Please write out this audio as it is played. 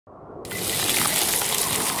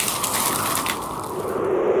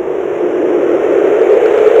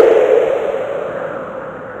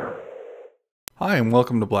Hi and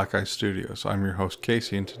welcome to Black Eye Studios. I'm your host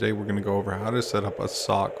Casey and today we're going to go over how to set up a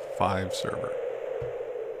Socks5 server.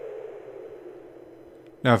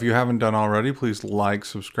 Now if you haven't done already, please like,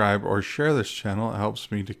 subscribe, or share this channel. It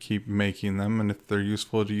helps me to keep making them, and if they're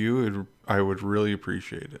useful to you, I would really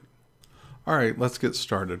appreciate it. Alright, let's get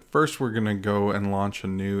started. First we're going to go and launch a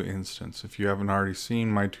new instance. If you haven't already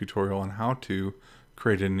seen my tutorial on how to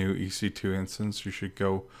create a new Ec2 instance, you should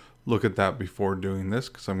go look at that before doing this,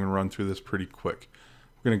 because I'm going to run through this pretty quick.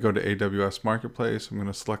 We're going to go to AWS Marketplace. I'm going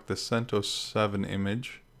to select the CentOS 7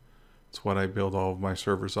 image. It's what I build all of my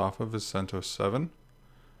servers off of, is CentOS 7.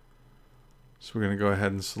 So we're going to go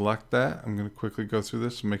ahead and select that. I'm going to quickly go through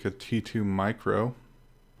this and make a T2 micro.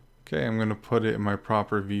 Okay, I'm going to put it in my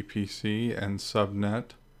proper VPC and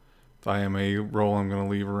subnet. The IMA role I'm going to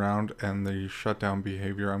leave around, and the shutdown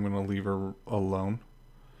behavior I'm going to leave alone.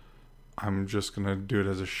 I'm just going to do it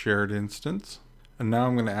as a shared instance. And now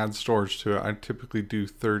I'm going to add storage to it. I typically do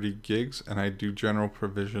 30 gigs and I do general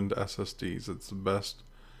provisioned SSDs. It's the best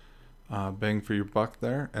bang for your buck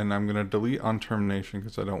there. And I'm going to delete on termination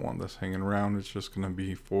because I don't want this hanging around. It's just going to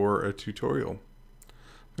be for a tutorial.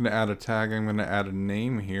 I'm going to add a tag. I'm going to add a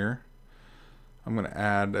name here. I'm going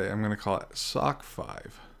to call it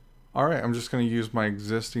Socks5. Alright, I'm just going to use my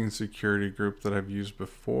existing security group that I've used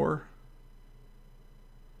before.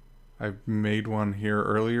 I've made one here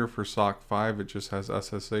earlier for Socks5. It just has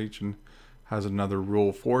SSH and has another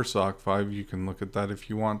rule for Socks5. You can look at that if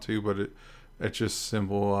you want to, but it's just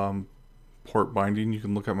simple port binding. You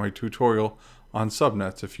can look at my tutorial on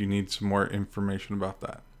subnets if you need some more information about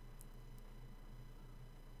that.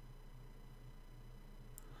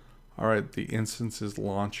 Alright, the instance is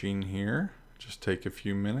launching here. Just take a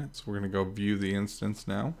few minutes. We're going to go view the instance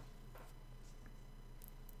now.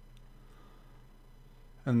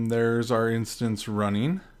 And there's our instance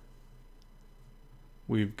running.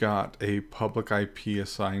 We've got a public IP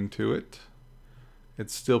assigned to it.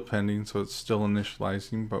 It's still pending, so it's still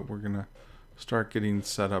initializing, but we're going to start getting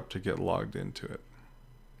set up to get logged into it.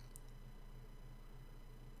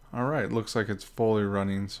 Alright, looks like it's fully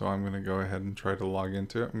running, so I'm going to go ahead and try to log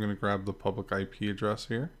into it. I'm going to grab the public IP address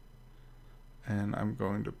here, and I'm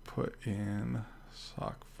going to put in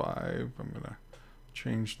Socks5. I'm going to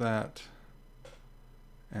change that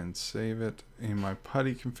and save it in my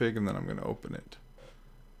PuTTY config, and then I'm going to open it.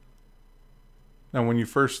 Now when you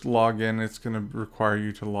first log in, it's going to require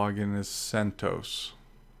you to log in as CentOS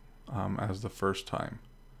as the first time.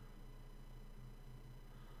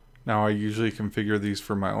 Now I usually configure these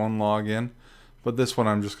for my own login, but this one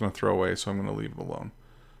I'm just going to throw away, so I'm going to leave it alone.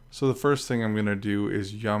 So the first thing I'm going to do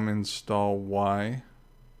is yum install y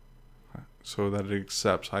so that it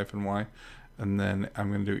accepts -y. And then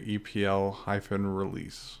I'm going to do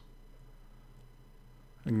EPL-release.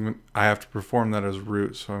 I have to perform that as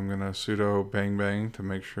root, so I'm going to sudo bang to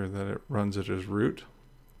make sure that it runs it as root.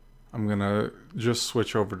 I'm going to just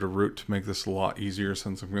switch over to root to make this a lot easier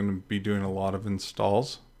since I'm going to be doing a lot of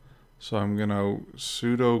installs. So I'm going to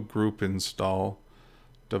sudo group install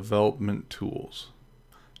development tools.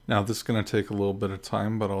 Now this is going to take a little bit of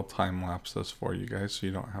time, but I'll time lapse this for you guys so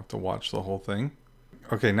you don't have to watch the whole thing.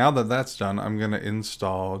 Okay, now that that's done, I'm going to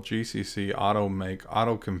install gcc automake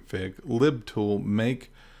autoconfig libtool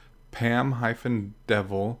make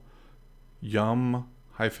pam-devil yum-utils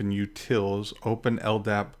open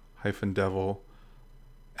ldap-devil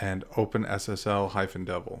and open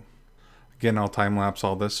ssl-devil. Again, I'll time lapse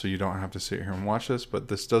all this so you don't have to sit here and watch this, but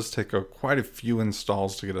this does take quite a few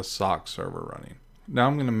installs to get a Socks server running. Now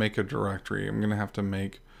I'm going to make a directory. I'm going to have to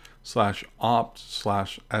make /opt/ss5.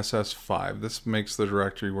 This makes the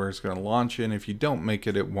directory where it's going to launch in. If you don't make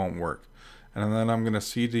it, it won't work. And then I'm going to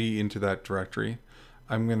cd into that directory.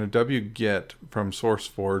 I'm going to wget from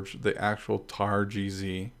SourceForge the actual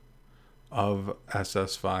tar-gz of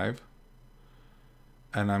ss5.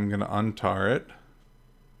 And I'm going to untar it.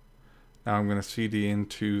 Now I'm going to cd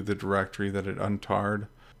into the directory that it untarred.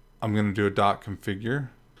 I'm going to do a .configure.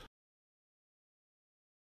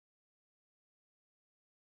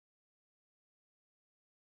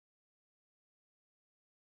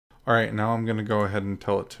 Alright, now I'm going to go ahead and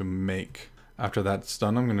tell it to make. After that's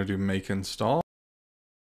done, I'm going to do make install.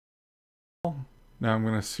 Now I'm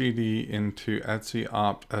going to cd into etc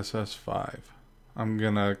opt ss5. I'm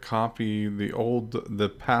going to copy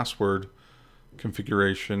the password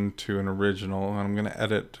configuration to an original, and I'm going to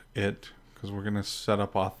edit it because we're going to set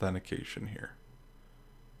up authentication here.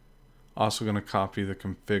 Also going to copy the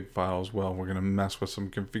config file as well. We're going to mess with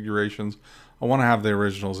some configurations. I want to have the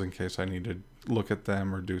originals in case I need to look at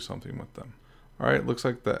them or do something with them. Alright, looks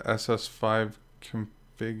like the ss5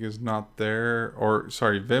 config is not there, or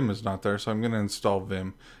sorry, Vim is not there, so I'm going to install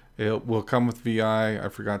Vim. It will come with VI. I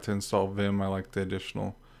forgot to install Vim. I like the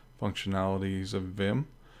additional functionalities of Vim.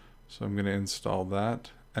 So I'm going to install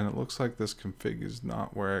that. And it looks like this config is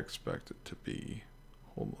not where I expect it to be.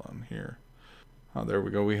 Hold on here. Oh, there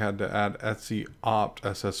we go. We had to add etc opt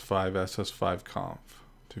ss5 ss5 conf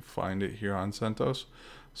to find it here on CentOS.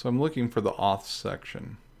 So I'm looking for the auth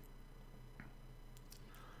section.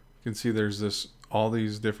 You can see there's all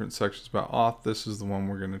these different sections about auth. This is the one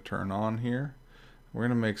we're going to turn on here. We're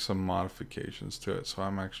going to make some modifications to it. So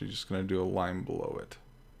I'm actually just going to do a line below it.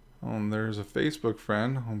 Oh, and there's a Facebook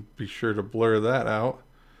friend. I'll be sure to blur that out.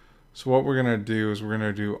 So what we're going to do is we're going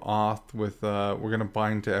to do auth with, we're going to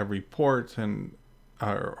bind to every port and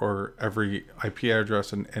or every IP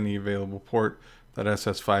address and any available port that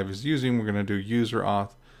SS5 is using. We're going to do user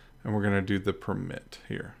auth, and we're going to do the permit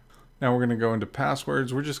here. Now we're going to go into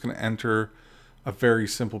passwords. We're just going to enter a very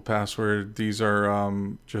simple password. These are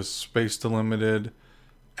just space delimited,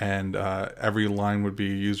 and every line would be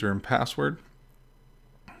a user and password,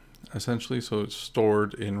 essentially. So it's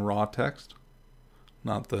stored in raw text.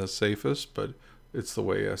 Not the safest, but it's the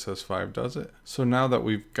way SS5 does it. So now that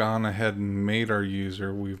we've gone ahead and made our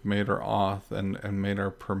user, we've made our auth and made our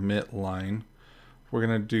permit line, we're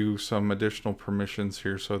going to do some additional permissions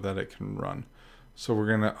here so that it can run. So we're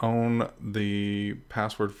going to own the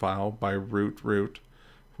password file by root. We're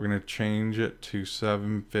going to change it to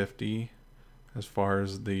 750 as far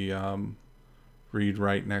as the read,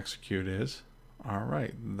 write, and execute is. All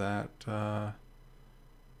right, that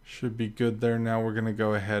should be good there. Now we're going to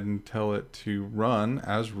go ahead and tell it to run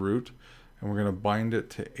as root, and we're going to bind it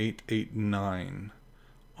to 889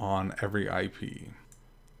 on every IP.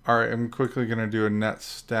 All right, I'm quickly going to do a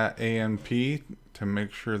netstat ANP to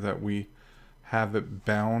make sure that we have it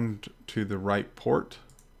bound to the right port.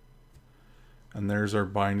 And there's our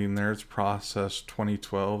binding there. It's process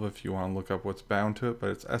 2012 if you want to look up what's bound to it, but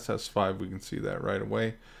it's SS5. We can see that right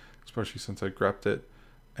away, especially since I grepped it.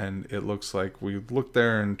 And it looks like we looked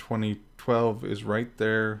there and 2012 is right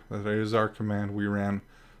there. That is our command we ran.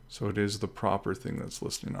 So it is the proper thing that's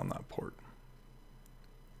listening on that port.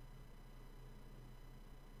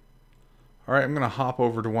 All right, I'm going to hop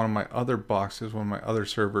over to one of my other boxes, one of my other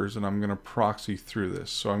servers, and I'm going to proxy through this.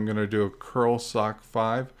 So I'm going to do a curl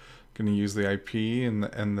sock5. Going to use the IP and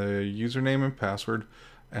the username and password,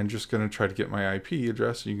 and just going to try to get my IP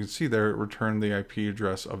address. You can see there it returned the IP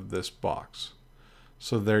address of this box.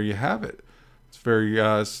 So there you have it. It's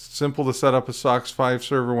very simple to set up a Socks5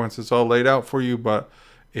 server once it's all laid out for you, but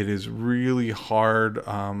it is really hard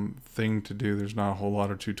thing to do. There's not a whole lot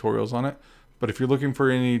of tutorials on it. But if you're looking for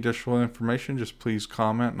any additional information, just please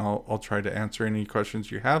comment, and I'll try to answer any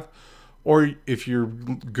questions you have. Or if you're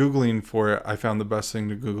Googling for it, I found the best thing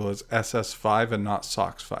to Google is SS5 and not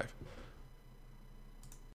Socks5.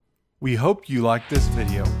 We hope you liked this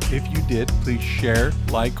video. If you did, please share,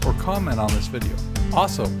 like, or comment on this video.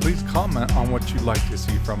 Also, please comment on what you'd like to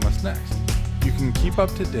see from us next. You can keep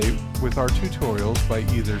up to date with our tutorials by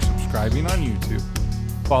either subscribing on YouTube,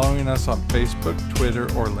 following us on Facebook, Twitter,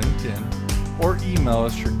 or LinkedIn, or email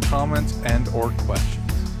us your comments and/or questions.